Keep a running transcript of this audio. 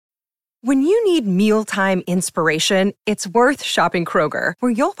When you need mealtime inspiration, it's worth shopping Kroger,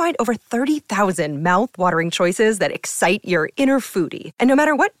 where you'll find over 30,000 mouth-watering choices that excite your inner foodie. And no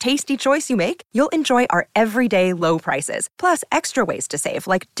matter what tasty choice you make, you'll enjoy our everyday low prices, plus extra ways to save,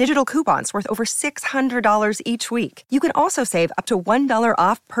 like digital coupons worth over $600 each week. You can also save up to $1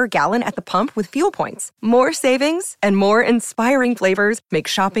 off per gallon at the pump with fuel points. More savings and more inspiring flavors make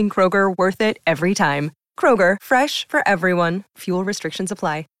shopping Kroger worth it every time. Kroger, fresh for everyone. Fuel restrictions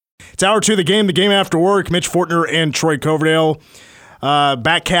apply. It's hour two of the game after work. Mitch Fortner and Troy Coverdale.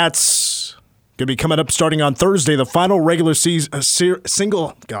 Batcats going to be coming up starting on Thursday. The final regular season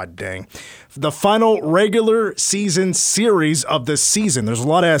the final regular season series of the season. There's a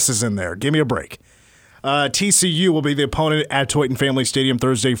lot of S's in there. Give me a break. TCU will be the opponent at Toyton Family Stadium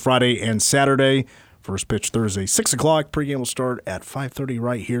Thursday, Friday, and Saturday. First pitch Thursday, 6 o'clock. Pregame will start at 5:30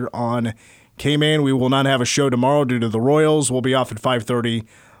 right here on K-Man. We will not have a show tomorrow due to the Royals. We'll be off at 5:30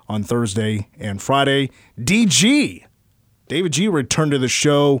 on Thursday and Friday. David G returned to the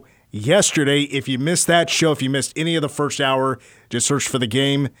show yesterday. If you missed that show, if you missed any of the first hour, just search for The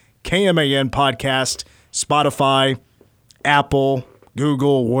Game, KMAN podcast, Spotify, Apple,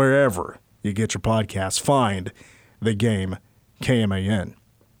 Google, wherever you get your podcasts. Find The Game, KMAN.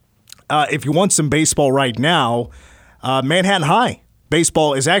 If you want some baseball right now, Manhattan High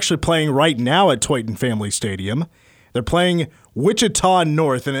baseball is actually playing right now at Toyton Family Stadium. They're playing Wichita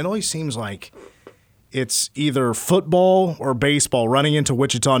North, and it always seems like it's either football or baseball running into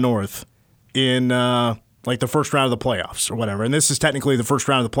Wichita North in like the first round of the playoffs or whatever. And this is technically the first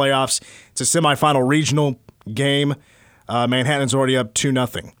round of the playoffs. It's a semifinal regional game. Manhattan's already up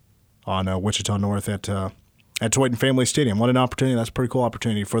 2-0 on Wichita North at Toyton Family Stadium. What an opportunity. That's a pretty cool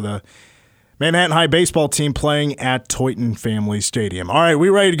opportunity for the Manhattan High baseball team playing at Toyton Family Stadium. All right, we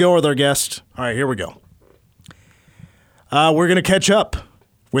ready to go with our guest? All right, here we go. We're going to catch up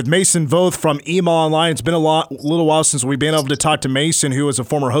with Mason Voth from EMAW Online. It's been a little while since we've been able to talk to Mason, who is a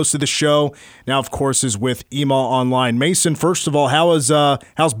former host of the show. Now, of course, is with EMAW Online. Mason, first of all,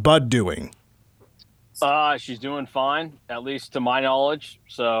 how's Bud doing? She's doing fine, at least to my knowledge.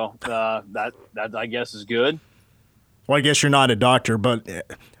 So that I guess is good. Well, I guess you're not a doctor, but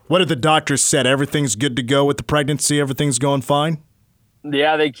what have the doctors said? Everything's good to go with the pregnancy? Everything's going fine?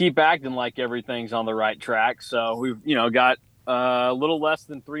 Yeah, they keep acting like everything's on the right track. So we've, got a little less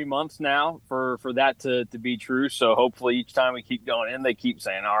than 3 months now for that to be true. So hopefully each time we keep going in, they keep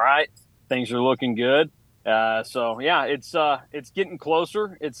saying, all right, things are looking good. So yeah, it's getting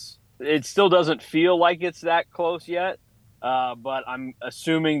closer. It still doesn't feel like it's that close yet. But I'm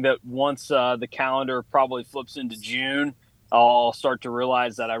assuming that once the calendar probably flips into June, I'll start to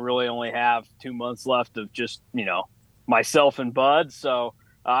realize that I really only have 2 months left of just, myself and Bud. So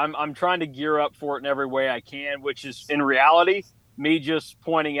I'm trying to gear up for it in every way I can, which is in reality me just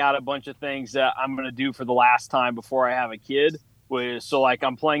pointing out a bunch of things that I'm going to do for the last time before I have a kid. So like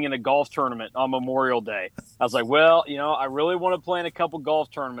I'm playing in a golf tournament on Memorial Day. I was like, well, I really want to play in a couple golf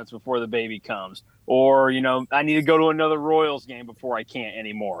tournaments before the baby comes, or, I need to go to another Royals game before I can't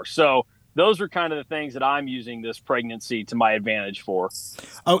anymore. So those are kind of the things that I'm using this pregnancy to my advantage for.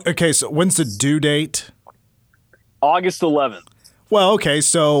 Oh, okay. So when's the due date? August 11th. Well, okay,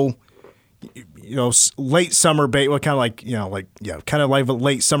 so late summer baby. What kind of kind of like a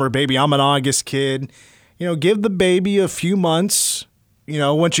late summer baby. I'm an August kid. Give the baby a few months.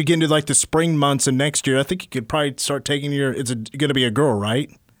 Once you get into like the spring months of next year, I think you could probably start taking it's going to be a girl, right?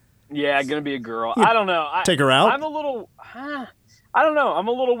 Yeah, going to be a girl. I don't know. Take her out. I'm a little. I don't know. I'm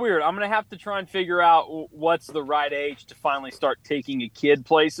a little weird. I'm going to have to try and figure out what's the right age to finally start taking a kid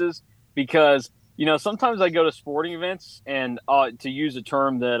places, because sometimes I go to sporting events, and to use a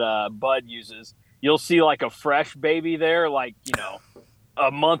term that Bud uses, you'll see like a fresh baby there, like,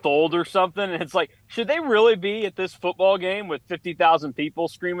 a month old or something. And it's like, should they really be at this football game with 50,000 people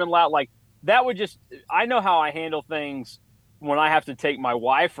screaming loud? Like, that would just – I know how I handle things when I have to take my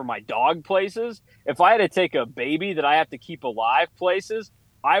wife or my dog places. If I had to take a baby that I have to keep alive places,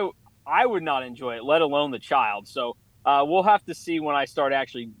 I would not enjoy it, let alone the child. So we'll have to see when I start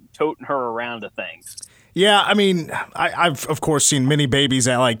actually toting her around to things. Yeah, I mean, I've, of course, seen many babies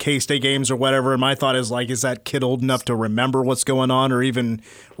at, like, K-State games or whatever, and my thought is, like, is that kid old enough to remember what's going on or even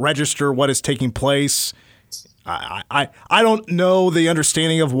register what is taking place? I don't know the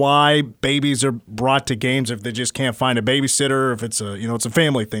understanding of why babies are brought to games if they just can't find a babysitter, if it's it's a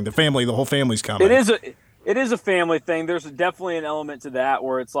family thing. The whole family's coming. It is a family thing. There's definitely an element to that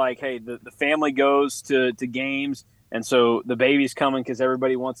where it's like, hey, the family goes to games, and so the baby's coming because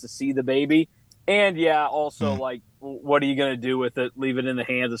everybody wants to see the baby. And, yeah, also, like, what are you going to do with it? Leave it in the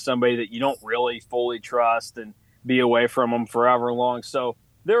hands of somebody that you don't really fully trust and be away from them forever long. So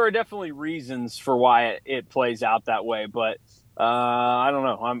there are definitely reasons for why it plays out that way, but I don't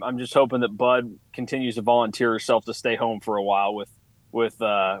know. I'm just hoping that Bud continues to volunteer herself to stay home for a while with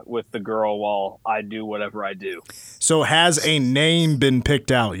the girl while I do whatever I do. So has a name been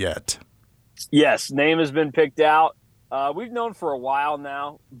picked out yet? Yes, name has been picked out. We've known for a while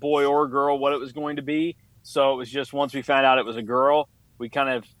now, boy or girl, what it was going to be. So it was just once we found out it was a girl, we kind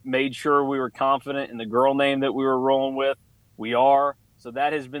of made sure we were confident in the girl name that we were rolling with. We are. So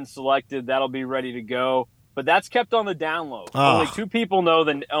that has been selected. That'll be ready to go. But that's kept on the down low. Only two people know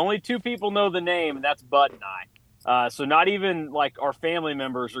the name, and that's Bud and I. So not even like our family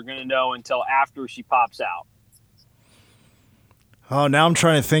members are going to know until after she pops out. Oh, now I'm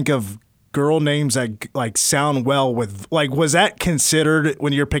trying to think of girl names that like sound well with, like, was that considered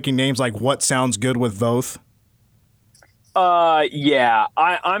when you're picking names, like what sounds good with Voth? Yeah,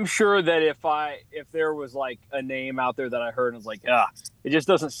 I'm sure that if there was like a name out there that I heard and was like, it just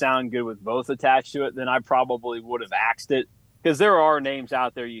doesn't sound good with Voth attached to it, then I probably would have axed it, because there are names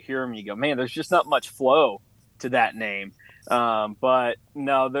out there, you hear them, you go, man, there's just not much flow to that name. But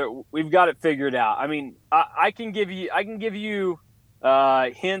no, we've got it figured out. I mean, I can give you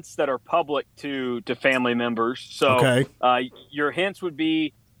hints that are public to family members. So okay. Your hints would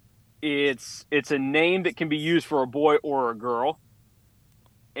be it's a name that can be used for a boy or a girl.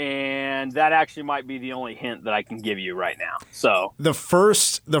 And that actually might be the only hint that I can give you right now. So the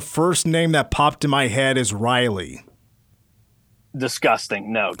first name that popped in my head is Riley.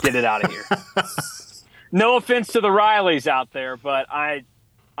 Disgusting. No, get it out of here. No offense to the Rileys out there, but I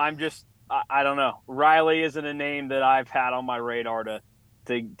don't know. Riley isn't a name that I've had on my radar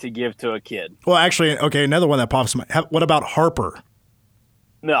to give to a kid. Well, actually, okay, another one that pops in my head. What about Harper?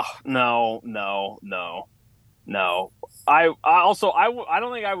 No. I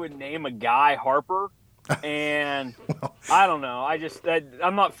don't think I would name a guy Harper, and I don't know.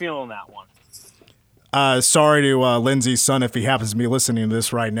 I'm not feeling that one. Sorry to Lindsay's son if he happens to be listening to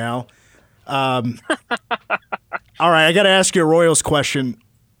this right now. All right, I got to ask you a Royals question.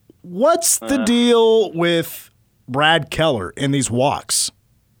 What's the deal with Brad Keller in these walks?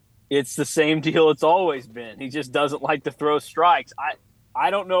 It's the same deal it's always been. He just doesn't like to throw strikes. I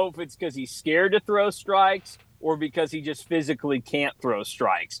don't know if it's because he's scared to throw strikes or because he just physically can't throw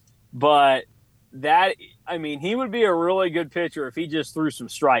strikes. But he would be a really good pitcher if he just threw some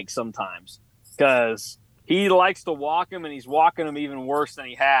strikes sometimes, because he likes to walk him, and he's walking him even worse than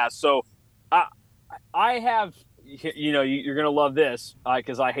he has. So I have, you're going to love this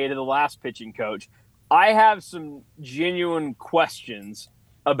because I hated the last pitching coach. I have some genuine questions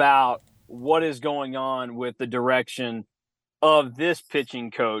about what is going on with the direction of this pitching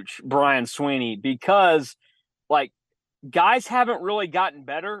coach, Brian Sweeney, because like guys haven't really gotten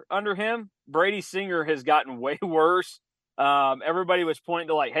better under him. Brady Singer has gotten way worse. Everybody was pointing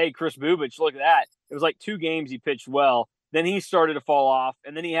to like, hey, Chris Bubich, look at that. It was like 2 games he pitched well. Then he started to fall off,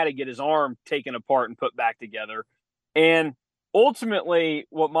 and then he had to get his arm taken apart and put back together. And ultimately,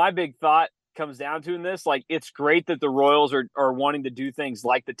 what my big thought comes down to in this, like, it's great that the Royals are wanting to do things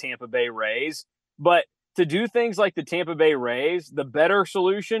like the Tampa Bay Rays, but to do things like the Tampa Bay Rays, the better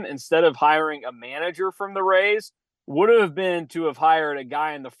solution, instead of hiring a manager from the Rays, would have been to have hired a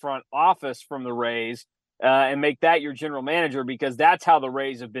guy in the front office from the Rays and make that your general manager, because that's how the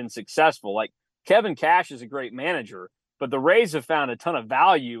Rays have been successful. Like, Kevin Cash is a great manager, but the Rays have found a ton of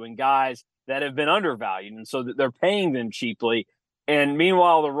value in guys that have been undervalued, and so they're paying them cheaply. And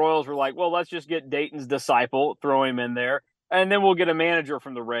meanwhile, the Royals were like, well, let's just get Dayton's disciple, throw him in there, and then we'll get a manager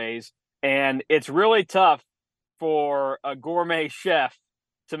from the Rays. And it's really tough for a gourmet chef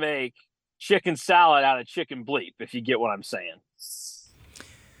to make chicken salad out of chicken bleep, if you get what I'm saying.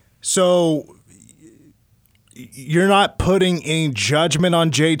 So you're not putting any judgment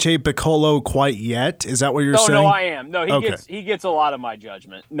on JJ Piccolo quite yet? Is that what you're saying? No, I am. No, he gets a lot of my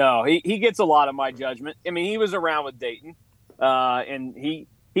judgment. No, he gets a lot of my judgment. I mean, he was around with Dayton, and he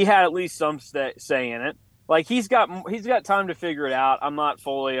had at least some say in it. Like, he's got time to figure it out. I'm not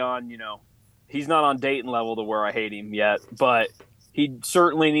fully on, he's not on Dayton level to where I hate him yet, but he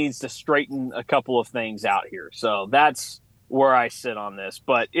certainly needs to straighten a couple of things out here. So that's where I sit on this.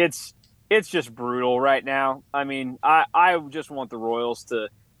 But it's just brutal right now. I mean, I just want the Royals to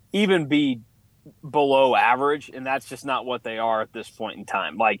even be below average, and that's just not what they are at this point in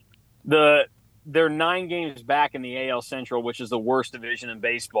time. Like, they're 9 games back in the AL Central, which is the worst division in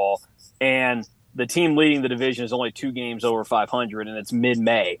baseball, and the team leading the division is only 2 games over 500, and it's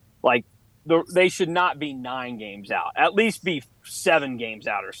mid-May. Like, they should not be 9 games out. At least be 7 games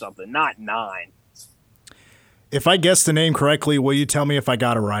out or something, not 9. If I guessed the name correctly, will you tell me if I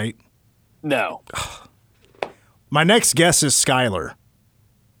got it right? No. My next guess is Skyler.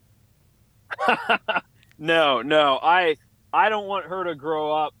 No. I don't want her to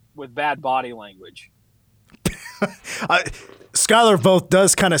grow up with bad body language. Skylar Voth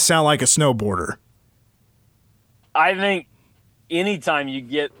does kind of sound like a snowboarder. I think anytime you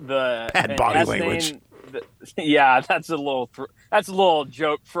get the bad body language, that's a little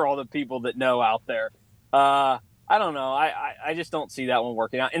joke for all the people that know out there. I don't know. I just don't see that one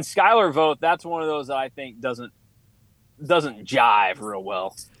working out. And Skylar Voth, that's one of those that I think doesn't jive real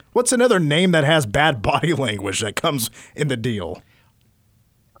well. What's another name that has bad body language that comes in the deal?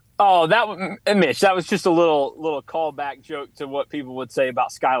 Oh, Mitch, that was just a little callback joke to what people would say about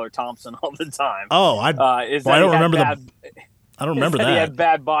Skylar Thompson all the time. Oh, I don't remember that. I don't remember that. He had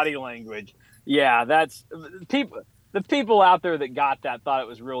bad body language. Yeah, that's people. The people out there that got that thought it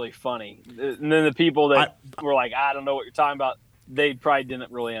was really funny, and then the people that were like, "I don't know what you're talking about," they probably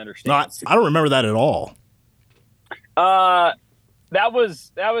didn't really understand. No, I don't remember that at all. That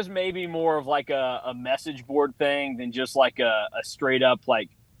was maybe more of like a message board thing than just like a straight up like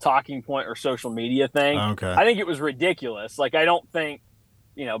talking point or social media thing. Okay. I think it was ridiculous. Like, I don't think,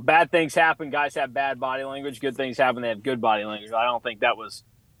 bad things happen. Guys have bad body language. Good things happen. They have good body language. I don't think that was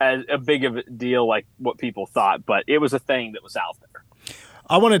as a big of a deal like what people thought, but it was a thing that was out there.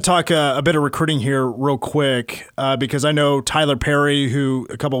 I want to talk a bit of recruiting here real quick because I know Tyler Perry, who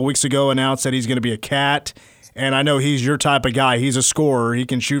a couple of weeks ago announced that he's going to be a Cat, and I know he's your type of guy. He's a scorer. He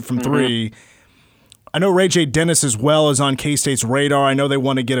can shoot from three. I know Ray J. Dennis as well is on K-State's radar. I know they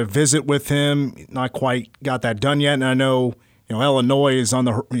want to get a visit with him. Not quite got that done yet. And I know, Illinois is on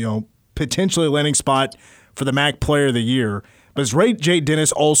the potentially landing spot for the MAC Player of the Year. But is Ray J.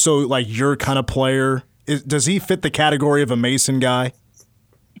 Dennis also like your kind of player? Does he fit the category of a Mason guy?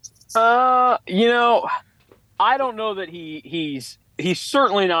 I don't know that he's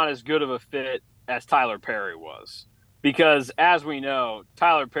certainly not as good of a fit as Tyler Perry was, because as we know,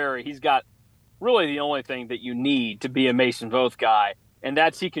 Tyler Perry, he's got really the only thing that you need to be a Mason Voth guy, and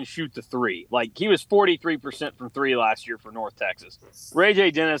that's he can shoot the three. Like, he was 43% from three last year for North Texas. Ray J.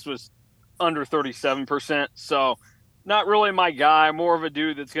 Dennis was under 37%, so not really my guy. More of a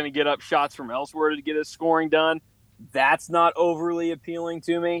dude that's going to get up shots from elsewhere to get his scoring done. That's not overly appealing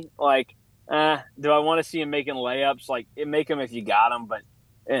to me. Like, do I want to see him making layups? Like, make them if you got them, but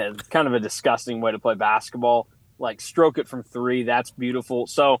it's kind of a disgusting way to play basketball. Like, stroke it from three, that's beautiful.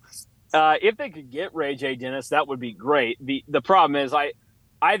 So, if they could get Ray J. Dennis, that would be great. The problem is I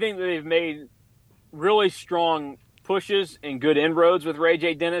think that they've made really strong pushes and good inroads with Ray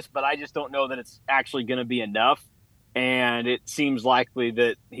J. Dennis, but I just don't know that it's actually going to be enough. And it seems likely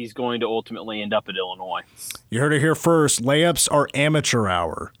that he's going to ultimately end up at Illinois. You heard it here first. Layups are amateur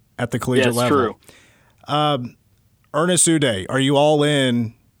hour at the collegiate level. That's true. Ernest Uday, are you all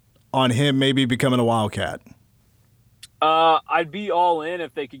in on him maybe becoming a Wildcat? I'd be all in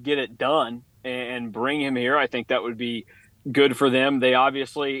if they could get it done and bring him here. I think that would be good for them. They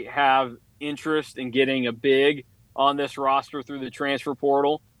obviously have interest in getting a big on this roster through the transfer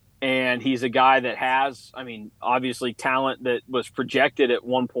portal, and he's a guy that has, obviously talent that was projected at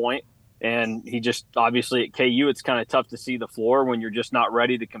one point, and he just obviously at KU it's kind of tough to see the floor when you're just not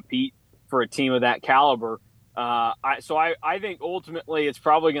ready to compete for a team of that caliber. I think ultimately it's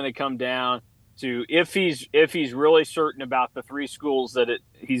probably going to come down to if he's really certain about the three schools that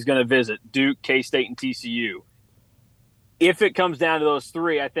he's going to visit, Duke, K-State, and TCU. If it comes down to those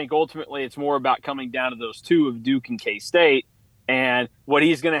three, I think ultimately it's more about coming down to those two of Duke and K-State. And what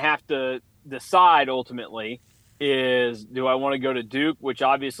he's going to have to decide ultimately is, do I want to go to Duke, which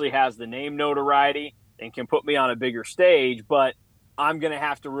obviously has the name notoriety and can put me on a bigger stage, but I'm going to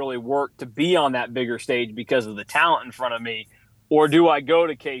have to really work to be on that bigger stage because of the talent in front of me? Or do I go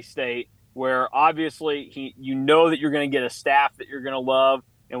to K-State, where obviously you know that you're going to get a staff that you're going to love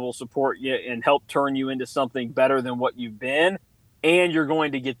and will support you and help turn you into something better than what you've been, and you're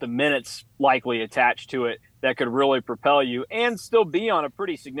going to get the minutes likely attached to it that could really propel you and still be on a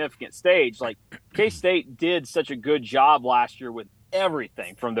pretty significant stage. Like, K-State did such a good job last year with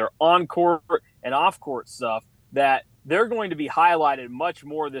everything from their on-court and off-court stuff that they're going to be highlighted much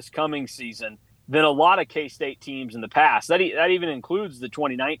more this coming season than a lot of K-State teams in the past. That even includes the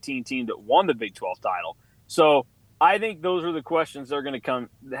 2019 team that won the Big 12 title. So I think those are the questions that are going to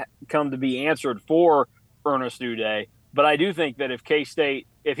come to be answered for Ernest Uday. But I do think that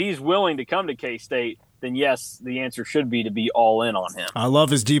if he's willing to come to K-State, then yes, the answer should be to be all in on him. I love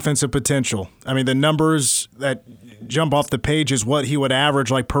his defensive potential. The numbers that jump off the page is what he would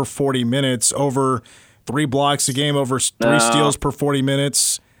average like per 40 minutes, over 3 blocks a game, over 3 steals per 40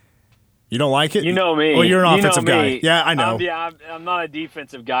 minutes. You don't like it? You know me. Well, you're an offensive guy. Yeah, I know. I'm not a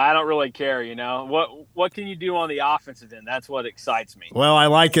defensive guy. I don't really care. What can you do on the offensive end? That's what excites me. Well, I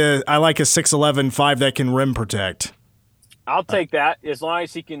like a 6'11" 5 that can rim protect. I'll take that as long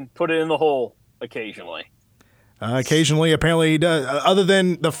as he can put it in the hole occasionally. Occasionally, apparently he does. Other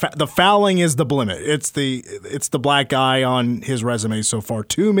than the fouling is the limit. It's the black guy on his resume so far.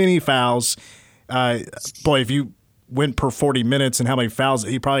 Too many fouls. Boy, if you went per 40 minutes and how many fouls,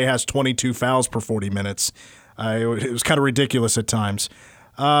 he probably has 22 fouls per 40 minutes. It was kind of ridiculous at times.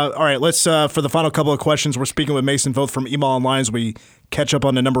 All right, let's for the final couple of questions, we're speaking with Mason Voth from EMAW Online as we catch up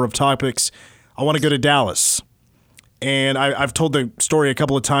on a number of topics. I want to go to Dallas. And I've told the story a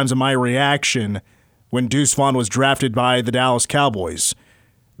couple of times in my reaction when Deuce Vaughn was drafted by the Dallas Cowboys.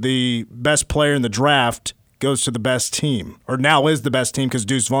 The best player in the draft goes to the best team, or now is the best team because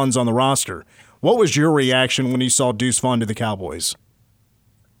Deuce Vaughn's on the roster. What was your reaction when you saw Deuce Vaughn to the Cowboys?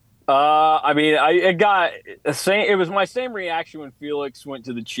 It was my same reaction when Felix went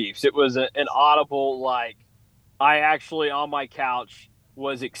to the Chiefs. It was an audible, like, I actually on my couch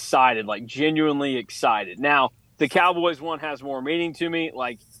was excited, like genuinely excited. Now, the Cowboys one has more meaning to me.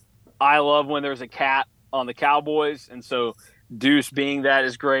 Like, I love when there's a cat on the Cowboys, and so Deuce being that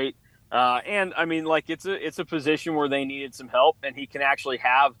is great. And I mean, like, it's a position where they needed some help, and he can actually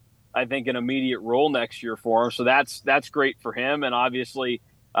have, I think, an immediate role next year for him. So that's great for him. And obviously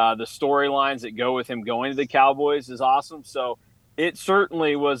the storylines that go with him going to the Cowboys is awesome. So it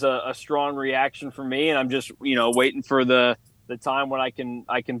certainly was a strong reaction for me. And I'm just, waiting for the time when I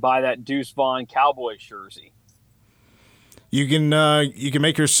can buy that Deuce Vaughn Cowboys jersey. You can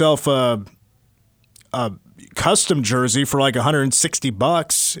make yourself a custom jersey for like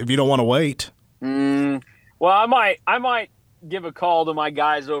 $160 if you don't want to wait. Well, I might give a call to my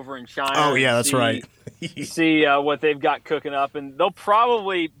guys over in China. Oh, yeah, that's right. see what they've got cooking up. And they'll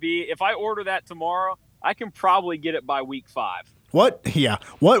probably be, if I order that tomorrow, I can probably get it by week 5. What? Yeah.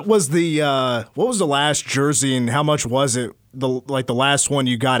 What was the last jersey and how much was it? The last one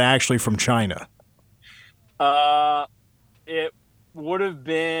you got actually from China? It would have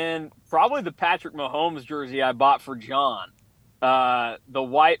been probably the Patrick Mahomes jersey I bought for John. The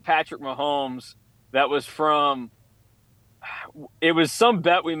white Patrick Mahomes that was from – it was some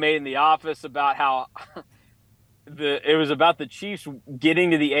bet we made in the office about how it was about the Chiefs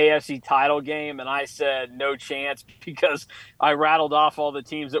getting to the AFC title game, and I said no chance because I rattled off all the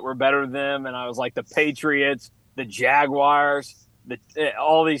teams that were better than them, and I was like the Patriots, the Jaguars,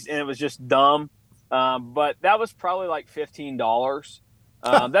 all these, and it was just dumb. But that was probably like $15.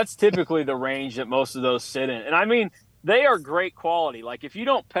 That's typically the range that most of those sit in, and I mean they are great quality. Like if you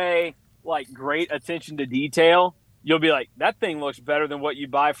don't pay like great attention to detail, you'll be like, that thing looks better than what you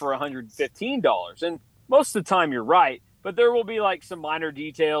buy for $115. And most of the time you're right, but there will be like some minor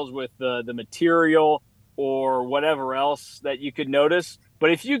details with the material or whatever else that you could notice.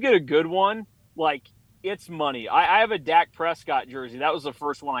 But if you get a good one, like it's money. I have a Dak Prescott jersey. That was the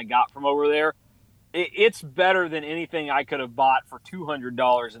first one I got from over there. It's better than anything I could have bought for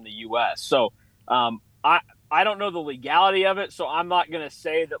 $200 in the U.S. So I don't know the legality of it, so I'm not going to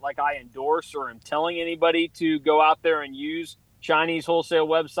say that like I endorse or am telling anybody to go out there and use Chinese wholesale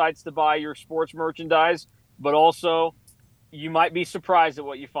websites to buy your sports merchandise, but also you might be surprised at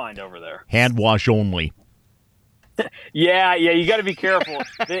what you find over there. Hand wash only. Yeah, you got to be careful.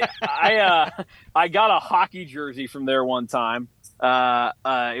 I got a hockey jersey from there one time.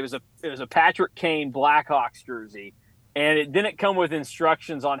 It was a Patrick Kane Blackhawks jersey, and it didn't come with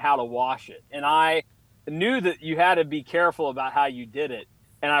instructions on how to wash it, and I knew that you had to be careful about how you did it.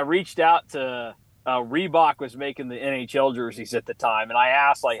 And I reached out to Reebok was making the NHL jerseys at the time. And I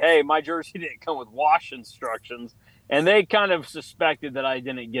asked like, hey, my jersey didn't come with wash instructions. And they kind of suspected that I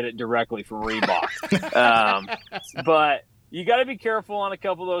didn't get it directly from Reebok. But you got to be careful on a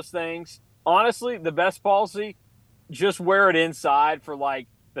couple of those things. Honestly, the best policy, just wear it inside for like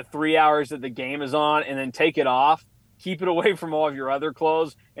the 3 hours that the game is on and then take it off. Keep it away from all of your other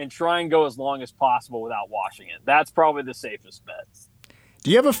clothes and try and go as long as possible without washing it. That's probably the safest bet.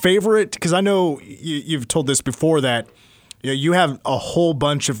 Do you have a favorite? Because I know you've told this before that you have a whole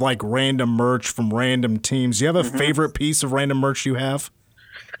bunch of like random merch from random teams. Do you have a favorite piece of random merch you have?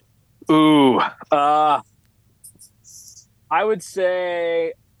 Ooh, I would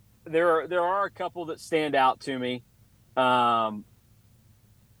say there are a couple that stand out to me.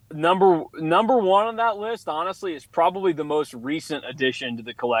 Number one on that list, honestly, is probably the most recent addition to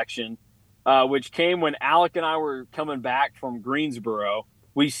the collection, which came when Alec and I were coming back from Greensboro.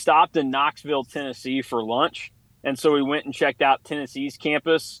 We stopped in Knoxville, Tennessee for lunch, and so we went and checked out Tennessee's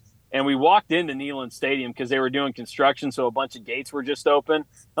campus. And we walked into Neyland Stadium because they were doing construction, so a bunch of gates were just open.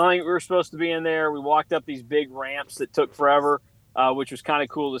 I think we were supposed to be in there. We walked up these big ramps that took forever, which was kind of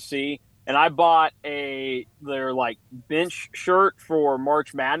cool to see. And I bought their like bench shirt for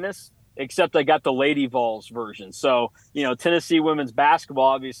March Madness, except I got the Lady Vols version. So, Tennessee women's basketball,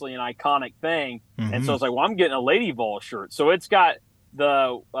 obviously an iconic thing. Mm-hmm. And so I was like, well, I'm getting a Lady Vol shirt. So it's got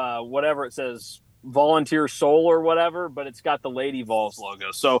the whatever it says, Volunteer Soul or whatever, but it's got the Lady Vols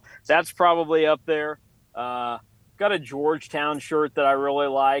logo. So that's probably up there. Got a Georgetown shirt that I really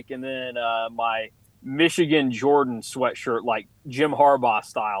like. And then my Michigan Jordan sweatshirt, like Jim Harbaugh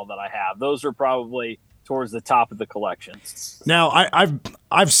style that I have. Those are probably towards the top of the collection. Now,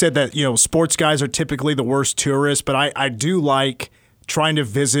 I've said that, sports guys are typically the worst tourists, but I do like trying to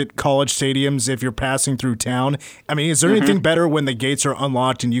visit college stadiums if you're passing through town. I mean, is there anything better when the gates are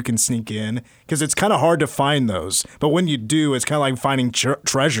unlocked and you can sneak in? Because it's kind of hard to find those. But when you do, it's kind of like finding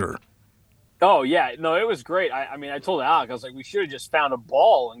treasure. Oh, yeah. No, it was great. I mean, I told Alec, I was like, we should have just found a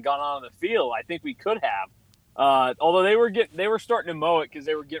ball and gone on the field. I think we could have. Although they were starting to mow it because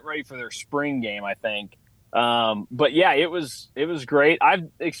they were getting ready for their spring game, I think. But yeah, it was great. I've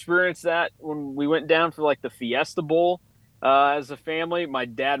experienced that when we went down for like the Fiesta Bowl. As a family, my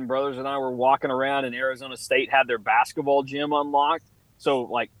dad and brothers and I were walking around, and Arizona State had their basketball gym unlocked. So,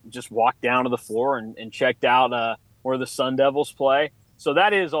 like, just walked down to the floor and checked out where the Sun Devils play. So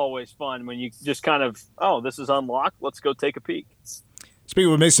that is always fun when you just kind of, oh, this is unlocked. Let's go take a peek.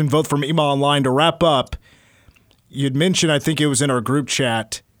 Speaking with Mason Voth from EMAW Online, to wrap up, you'd mentioned, I think it was in our group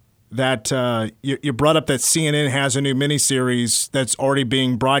chat, that you brought up that CNN has a new miniseries that's already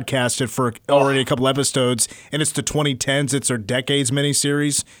being broadcasted for already a couple episodes, and it's the 2010s. It's their decades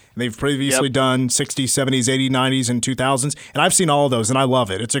miniseries. They've previously done 60s, 70s, 80s, 90s, and 2000s, and I've seen all of those, and I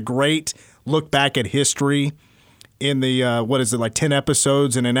love it. It's a great look back at history in the, 10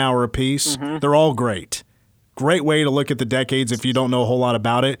 episodes in an hour apiece. Mm-hmm. They're all great. Great way to look at the decades if you don't know a whole lot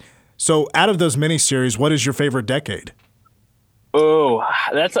about it. So out of those miniseries, what is your favorite decade? Oh,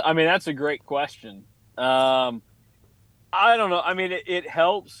 that's a great question. I don't know. I mean, it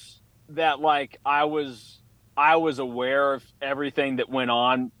helps that like I was aware of everything that went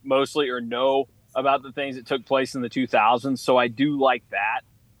on mostly, or know about the things that took place in the 2000s. So I do like that.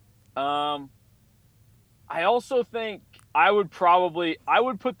 I also think I would put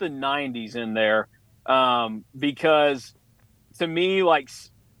the 90s in there because to me, like,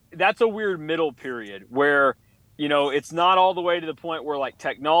 that's a weird middle period where, it's not all the way to the point where like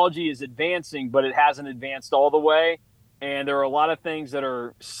technology is advancing, but it hasn't advanced all the way. And there are a lot of things that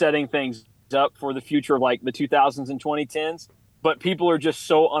are setting things up for the future of like the 2000s and 2010s, but people are just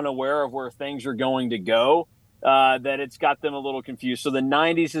so unaware of where things are going to go that it's got them a little confused. So the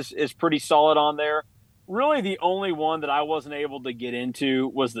 90s is pretty solid on there. Really the only one that I wasn't able to get into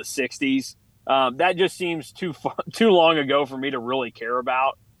was the 60s. That just seems too long ago for me to really care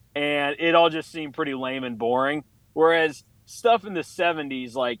about. And it all just seemed pretty lame and boring. Whereas stuff in the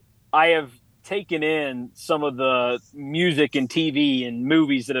 70s, like I have taken in some of the music and TV and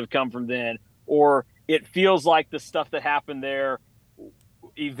movies that have come from then, or it feels like the stuff that happened there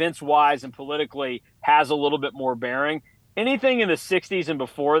events-wise and politically has a little bit more bearing. Anything in the 60s and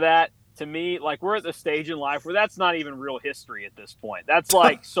before that, to me, like we're at the stage in life where that's not even real history at this point. That's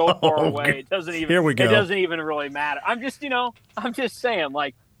like so far away. It doesn't even, Here we go. It doesn't even really matter. I'm just saying,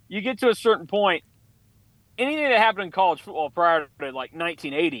 like, you get to a certain point, anything that happened in college football prior to like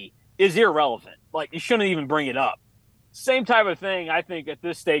 1980 is irrelevant. Like, you shouldn't even bring it up. Same type of thing, I think, at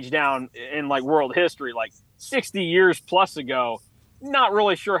this stage down in like world history, like 60 years plus ago, not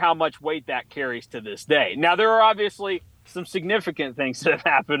really sure how much weight that carries to this day. Now, there are obviously some significant things that have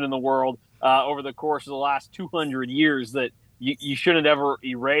happened in the world over the course of the last 200 years that you shouldn't ever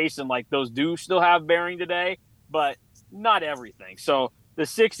erase, and like those do still have bearing today, but not everything. So the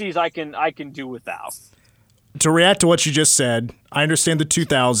 60s I can do without. To react to what you just said, I understand the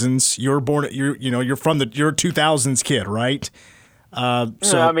 2000s. You're born. You're a 2000s kid, right?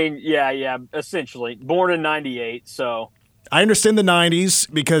 So I mean, yeah, essentially born in '98. So I understand the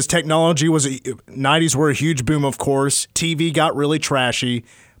 90s because technology was 90s were a huge boom. Of course, TV got really trashy,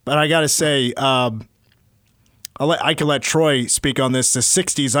 but I gotta say, I can let Troy speak on this. The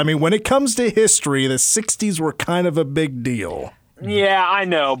 60s. I mean, when it comes to history, the 60s were kind of a big deal. Yeah, I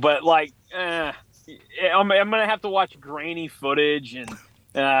know, but like. I'm gonna have to watch grainy footage, and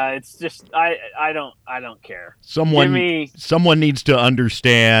it's just I don't care. Someone needs to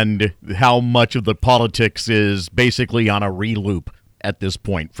understand how much of the politics is basically on a reloop at this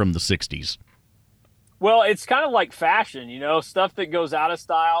point from the 60s. Well, it's kind of like fashion, stuff that goes out of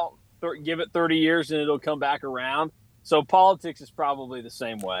style. Give it 30 years and it'll come back around. So politics is probably the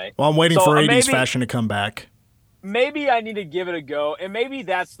same way. Well, I'm waiting for 80s fashion to come back. Maybe I need to give it a go. And maybe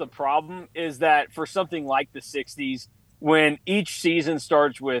that's the problem, is that for something like the 60s, when each season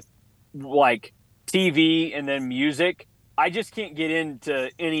starts with like TV and then music, I just can't get into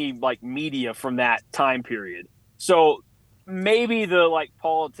any like media from that time period. So maybe the like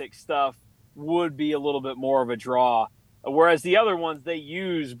politics stuff would be a little bit more of a draw. Whereas the other ones, they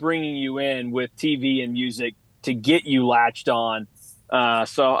use bringing you in with TV and music to get you latched on.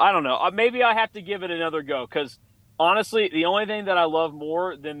 So I don't know. Maybe I have to give it another go, because honestly, the only thing that I love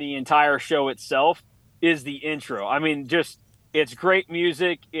more than the entire show itself is the intro. I mean, just it's great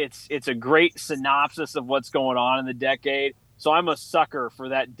music. It's a great synopsis of what's going on in the decade. So I'm a sucker for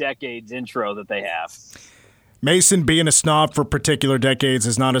that decade's intro that they have. Mason being a snob for particular decades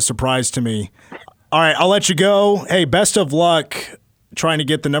is not a surprise to me. All right, I'll let you go. Hey, best of luck trying to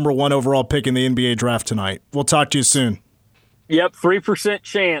get the number 1 overall pick in the NBA draft tonight. We'll talk to you soon. Yep, 3%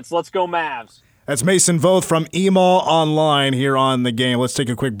 chance. Let's go Mavs. That's Mason Voth from EMAW Online here on The Game. Let's take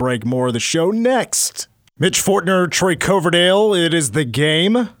a quick break. More of the show next. Mitch Fortner, Troy Coverdale. It is The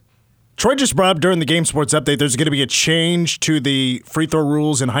Game. Troy just brought up during the Game Sports Update there's going to be a change to the free throw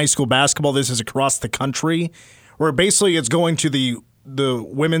rules in high school basketball. This is across the country, where basically it's going to the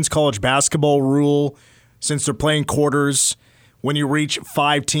women's college basketball rule. Since they're playing quarters, when you reach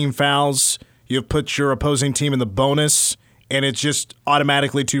 5 team fouls, you put your opposing team in the bonus, and it's just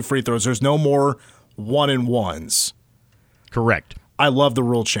automatically 2 free throws. There's no more 1-and-1s. Correct. I love the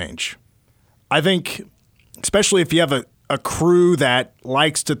rule change. I think, especially if you have a crew that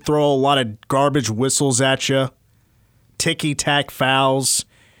likes to throw a lot of garbage whistles at you, ticky-tack fouls,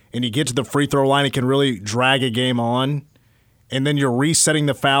 and you get to the free throw line, it can really drag a game on. And then you're resetting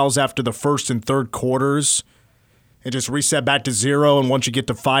the fouls after the first and third quarters. And just reset back to 0, and once you get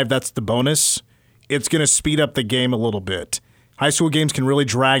to 5, that's the bonus. It's going to speed up the game a little bit. High school games can really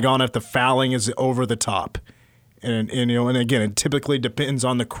drag on if the fouling is over the top. And again, it typically depends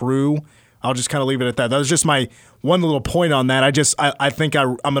on the crew. I'll just kind of leave it at that. That was just my one little point on that. I think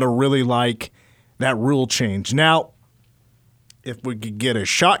I'm going to really like that rule change. Now, if we could get a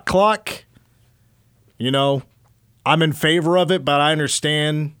shot clock, I'm in favor of it, but I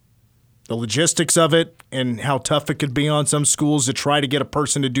understand the logistics of it and how tough it could be on some schools to try to get a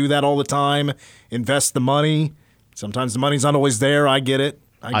person to do that all the time, invest the money. Sometimes the money's not always there. I get it.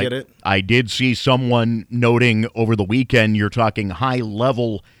 I get it. I did see someone noting over the weekend you're talking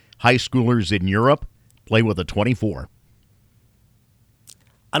high-level high schoolers in Europe play with a 24.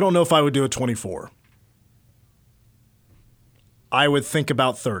 I don't know if I would do a 24. I would think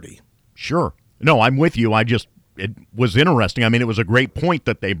about 30. Sure. No, I'm with you. It was interesting. I mean, it was a great point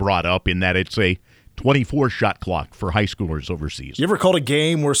that they brought up in that it's a 24 shot clock for high schoolers overseas. You ever called a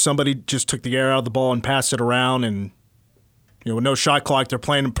game where somebody just took the air out of the ball and passed it around, and with no shot clock, they're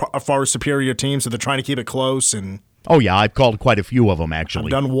playing a far superior team, so they're trying to keep it close? And oh yeah, I've called quite a few of them actually.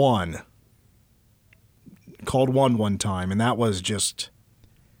 I've done one. Called one time, and that was just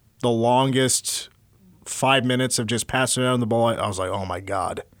the longest 5 minutes of just passing around the ball. I was like, oh my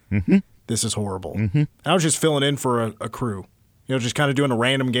God. Mm-hmm. This is horrible. Mm-hmm. I was just filling in for a crew, just kind of doing a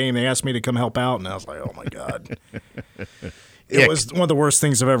random game. They asked me to come help out, and I was like, oh, my God. It was one of the worst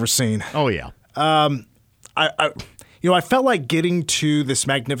things I've ever seen. Oh, yeah. I felt like getting to this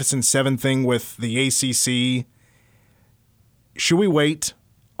Magnificent Seven thing with the ACC. Should we wait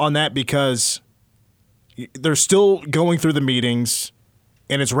on that? Because they're still going through the meetings,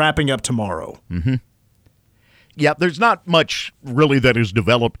 and it's wrapping up tomorrow. Mm-hmm. Yeah, there's not much really that is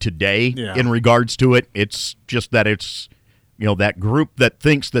developed today in regards to it. It's just that it's, that group that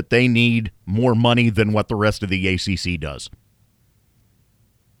thinks that they need more money than what the rest of the ACC does.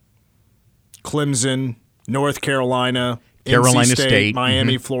 Clemson, North Carolina, Carolina NC State,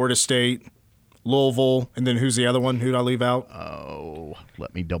 Miami, Florida State, Louisville, and then who's the other one? Who did I leave out? Oh,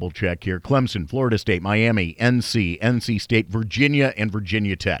 let me double check here. Clemson, Florida State, Miami, NC State, Virginia, and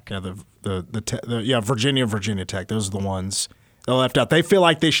Virginia Tech. Yeah, Virginia Tech. Those are the ones they left out. They feel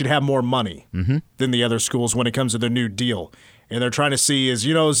like they should have more money than the other schools when it comes to their new deal, and they're trying to see is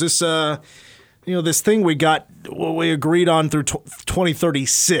this this thing we agreed on through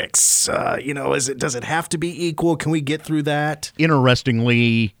 2036. Does it have to be equal? Can we get through that?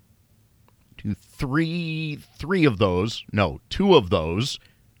 Interestingly, two of those,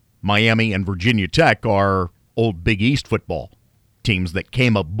 Miami and Virginia Tech, are old Big East football teams that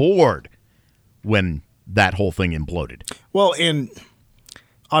came aboard when that whole thing imploded. Well, and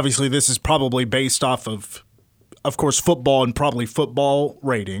obviously this is probably based off of course, football and probably football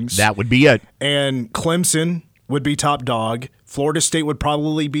ratings. That would be it. And Clemson would be top dog. Florida State would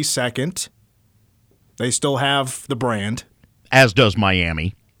probably be second. They still have the brand. As does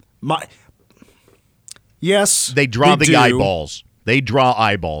Miami. Yes, they draw the do. eyeballs. They draw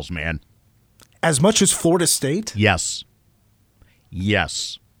eyeballs, man. As much as Florida State? Yes.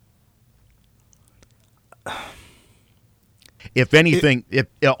 If anything, it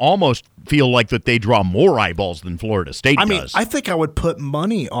almost feel like that they draw more eyeballs than Florida State does. I think I would put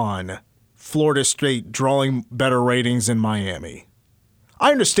money on Florida State drawing better ratings in Miami.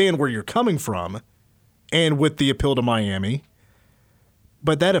 I understand where you're coming from and with the appeal to Miami,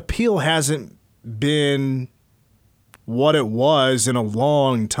 but that appeal hasn't been what it was in a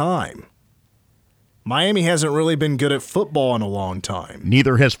long time. Miami hasn't really been good at football in a long time.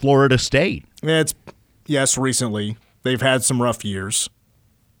 Neither has Florida State. Yes, recently. They've had some rough years.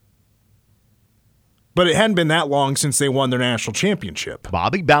 But it hadn't been that long since they won their national championship.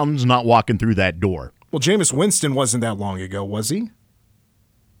 Bobby Bowden's not walking through that door. Well, Jameis Winston wasn't that long ago, was he?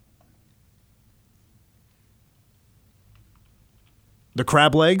 The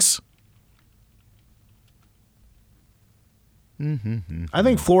crab legs? Mm-hmm. I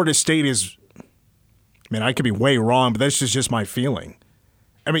think Florida State is... Man, I could be way wrong, but that's just my feeling.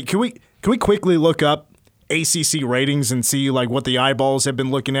 I mean, can we quickly look up ACC ratings and see like what the eyeballs have been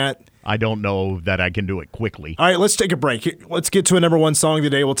looking at? I don't know that I can do it quickly. All right, let's take a break. Let's get to a number one song of the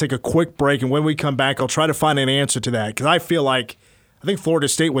day. We'll take a quick break, and when we come back, I'll try to find an answer to that because I think Florida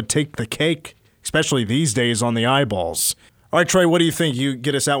State would take the cake, especially these days on the eyeballs. All right, Trey, what do you think? You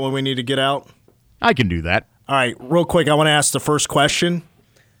get us out when we need to get out? I can do that. All right, real quick, I want to ask the first question.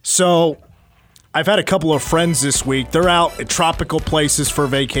 So I've had a couple of friends this week. They're out at tropical places for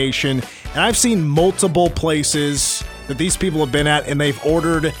vacation, and I've seen multiple places that these people have been at, and they've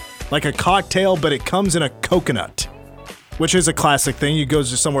ordered like a cocktail, but it comes in a coconut, which is a classic thing. You go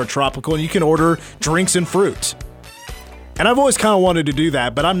to somewhere tropical, and you can order drinks and fruit. And I've always kind of wanted to do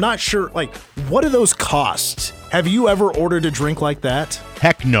that, but I'm not sure, like, what do those cost? Have you ever ordered a drink like that?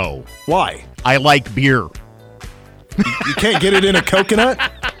 Heck no. Why? I like beer. You can't get it in a coconut?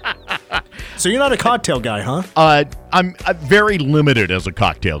 So you're not a cocktail guy, huh? I'm very limited as a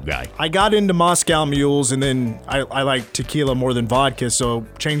cocktail guy. I got into Moscow mules, and then I like tequila more than vodka, so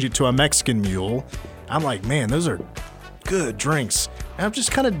change it to a Mexican mule. I'm like, man, those are good drinks. And I've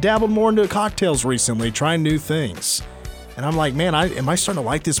just kind of dabbled more into cocktails recently, trying new things. And I'm like, man, am I starting to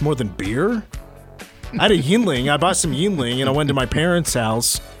like this more than beer? I had a Yingling. I bought some Yingling, and I went to my parents'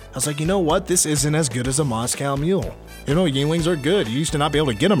 house. I was like, you know what? This isn't as good as a Moscow Mule. You know, Yinglings are good. You used to not be able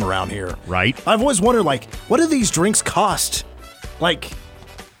to get them around here. Right. I've always wondered, like, what do these drinks cost? Like,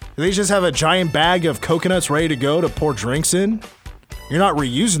 do they just have a giant bag of coconuts ready to go to pour drinks in? You're not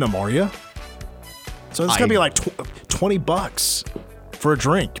reusing them, are you? So it's going to be like $20 for a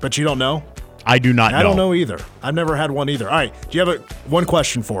drink, but you don't know? I do not know. I don't know either. I've never had one either. All right. Do you have one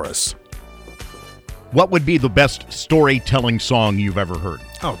question for us? What would be the best storytelling song you've ever heard?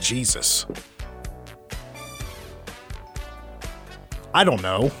 Oh, Jesus. I don't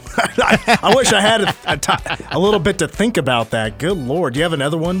know. I wish I had a little bit to think about that. Good Lord. Do you have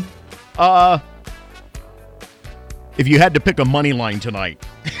another one? If you had to pick a money line tonight.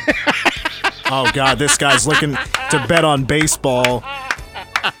 Oh, God. This guy's looking to bet on baseball.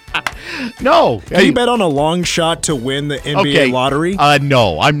 No. Can you bet on a long shot to win the NBA lottery?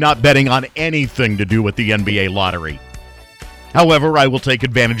 No, I'm not betting on anything to do with the NBA lottery. However, I will take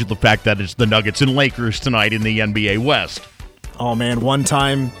advantage of the fact that it's the Nuggets and Lakers tonight in the NBA West. Oh, man. One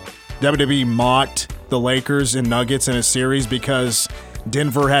time, WWE mocked the Lakers and Nuggets in a series because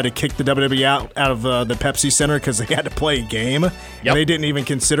Denver had to kick the WWE out of the Pepsi Center because they had to play a game. Yep. And they didn't even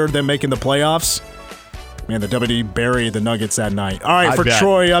consider them making the playoffs. Man, the WWE buried the Nuggets that night. All right, for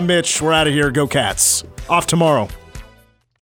Troy, I'm Mitch. We're out of here. Go Cats. Off tomorrow.